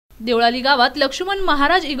देवळाली गावात लक्ष्मण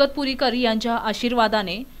महाराज इगतपुरीकर यांच्या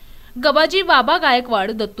आशीर्वादाने गबाजी बाबा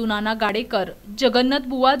गायकवाड, दत्तू नाना गाडेकर, जगन्नाथ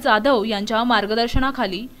बुवा जाधव यांच्या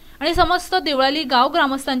मार्गदर्शनाखाली आणि समस्त देवळाली गाव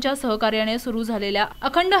ग्रामस्थांच्या सहकार्याने सुरू झालेल्या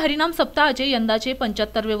अखंड हरिनाम सप्ताहाचे यंदाचे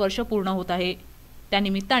 75वे वर्ष पूर्ण होत आहे।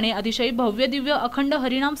 त्यानिमित्ताने अतिशय भव्य दिव्य अखंड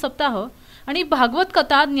हरिनाम सप्ताह आणि भागवत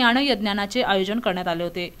कथा ज्ञान यज्ञानाचे आयोजन करण्यात आले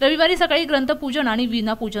होते। रविवारी सकाळी ग्रंथपूजन आणि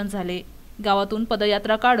वीणा पूजन झाले। गावातून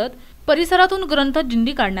पदयात्रा काढत परिसरातून ग्रंथ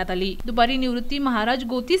दिंडी काढण्यात आली। दुपारी निवृत्ती महाराज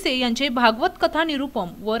गोतीसे यांचे भागवत कथा निरूपम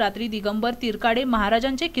व रात्री दिगंबर तिरकाडे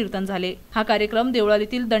महाराजांचे कीर्तन झाले। हा कार्यक्रम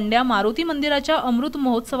देवळालीतील दंड्या मारुती मंदिराच्या अमृत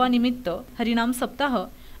महोत्सवानिमित्त हरिनाम सप्ताह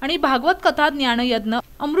आणि भागवत कथा ज्ञान यज्ञ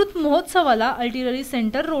अमृत महोत्सवाला अल्टिलरी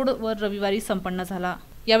सेंटर रोड वर रविवारी संपन्न झाला।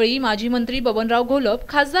 यावेळी माजी मंत्री बबनराव घोलप,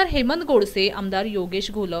 खासदार हेमंत गोडसे, आमदार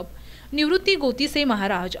योगेश घोलप, निवृत्ती गोतीसे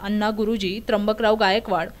महाराज, अण्णा गुरुजी, त्र्यंबकराव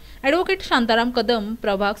गायकवाड, ॲडव्होकेट शांताराम कदम,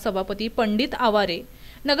 प्रभाग सभापती पंडित आवारे,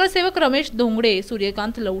 नगरसेवक रमेश धोंगडे,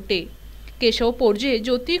 सूर्यकांत लवटे, केशव पोरजे,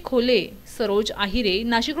 ज्योती खोले, सरोज आहिरे,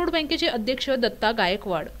 नाशिक रोड बँकेचे अध्यक्ष दत्ता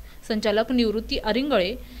गायकवाड, संचालक निवृत्ती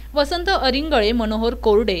अरिंगळे, वसंत अरिंगळे, मनोहर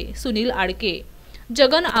कोरडे, सुनील आडके,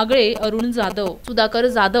 जगन आगळे, अरुण जाधव, सुधाकर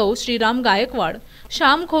जाधव, श्रीराम गायकवाड,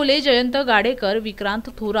 श्याम खोले, जयंत गाडेकर, विक्रांत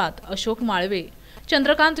थोरात, अशोक माळवे,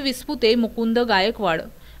 चंद्रकांत विस्पुते, मुकुंद गायकवाड,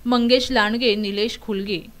 मंगेश लांडगे, निलेश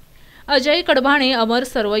खुलगे, अजय कडभाणे, अमर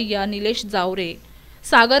सरवैया, निलेश जावरे,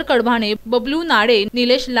 सागर कडभाणे, बबलू नाडे,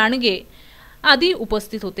 निलेश लांडगे आदी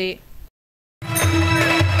उपस्थित होते।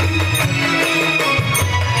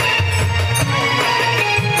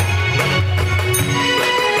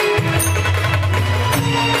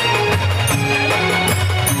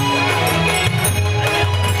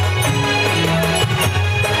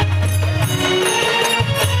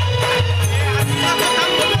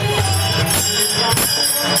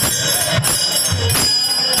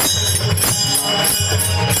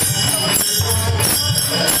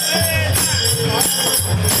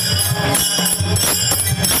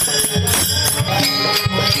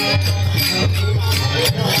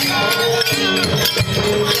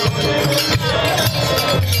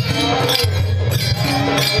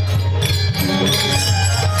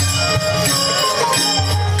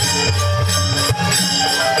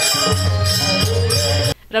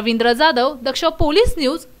 रवींद्र जाधव, दक्ष पोलीस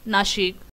न्यूज, नाशिक।